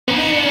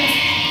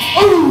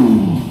Ooh!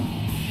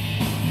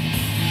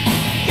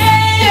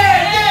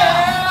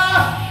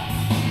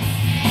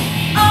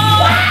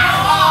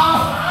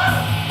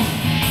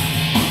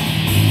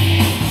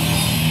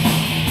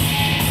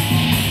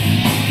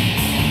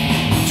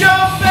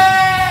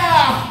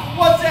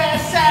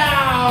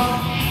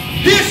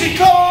 Here she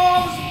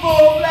comes,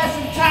 full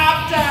blasting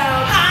top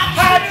down.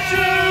 Hot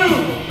shoe,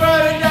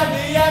 burning down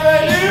the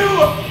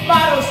avenue.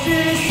 Model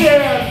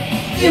citizen,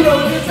 you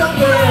know this a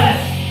plan.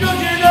 Don't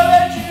you know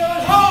that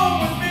you're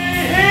home with me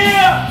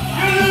here?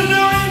 You're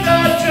losing the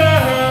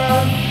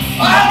turn.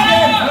 I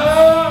get her.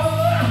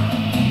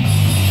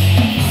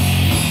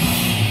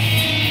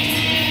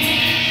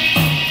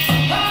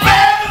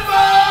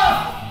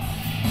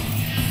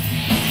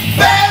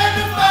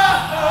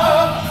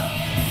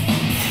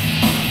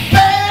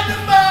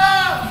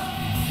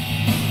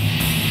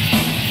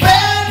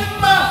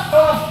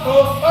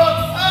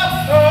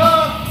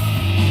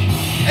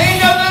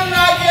 Ain't nothing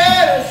like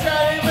it, a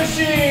shiny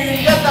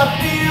machine. Got the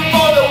feel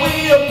for the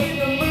wheel, keep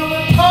the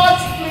moving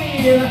parts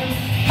clean.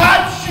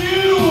 Hot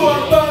shoe,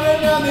 I'm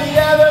burning down the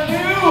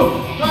avenue.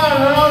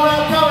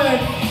 Coming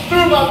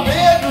through my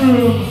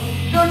bedroom.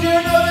 Don't you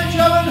know that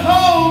you're coming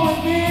home with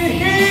me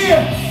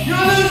here? You're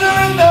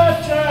losing the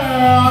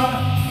town.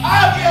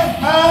 I'll get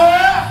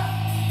her.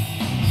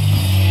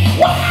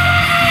 Wow!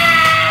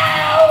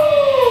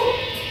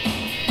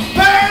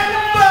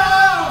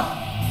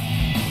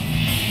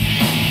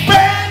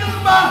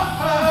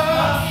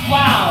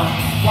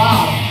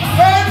 Wow.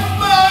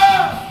 Panama!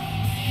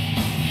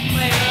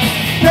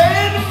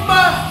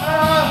 Panama!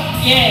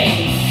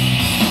 Yay.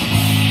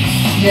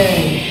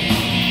 Yay.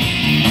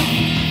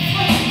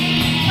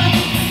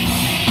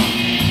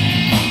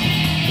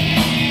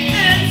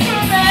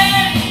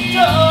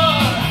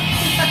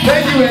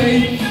 Thank you,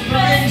 Eddie, for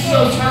being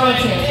so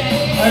talented.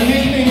 And me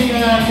thinking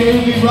that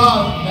David Lee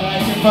Roth, that I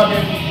can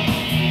fucking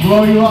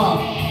blow you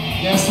off.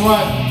 Guess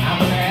what? I'm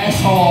an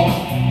asshole,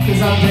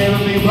 because I'm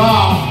David Lee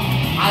Roth.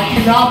 I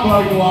cannot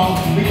blow you off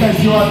because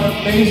you are an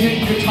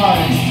amazing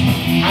guitarist.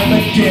 I'm a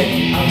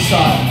dick. I'm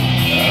sorry.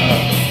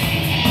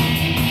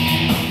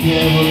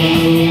 Yeah, we're a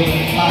little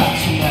bit hot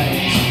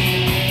tonight.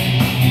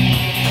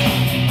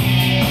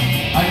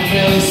 I can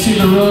barely see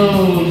the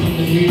road from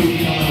the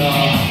heat coming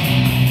off.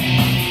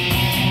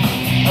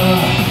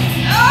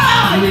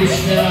 You reach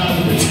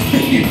down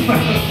between my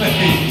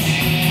legs.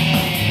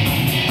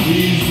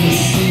 Ease the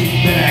seat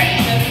back.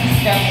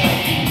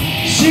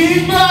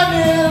 She's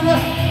running.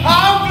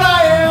 I'm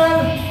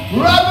flying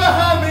right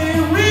behind me,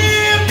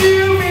 rear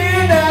view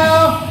mirror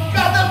now.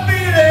 Got the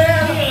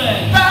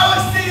feeling, power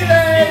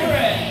stealing,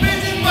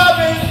 bitches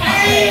popping,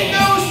 ain't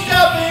no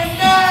stopping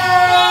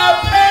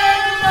now.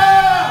 Panama,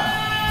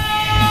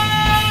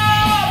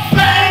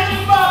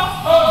 Panama,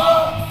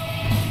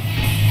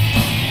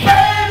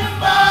 Panama, Panama,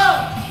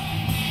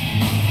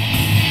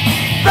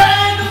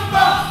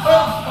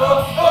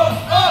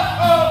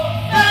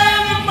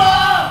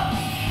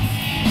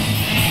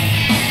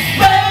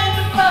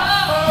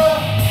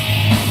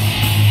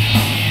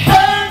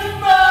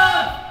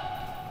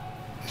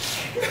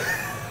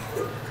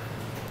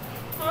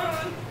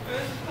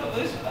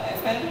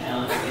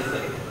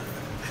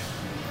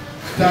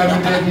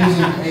 Diamond Dead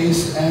Music,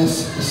 Ace,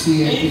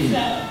 S-C-A-P.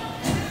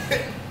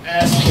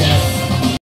 ASCAP.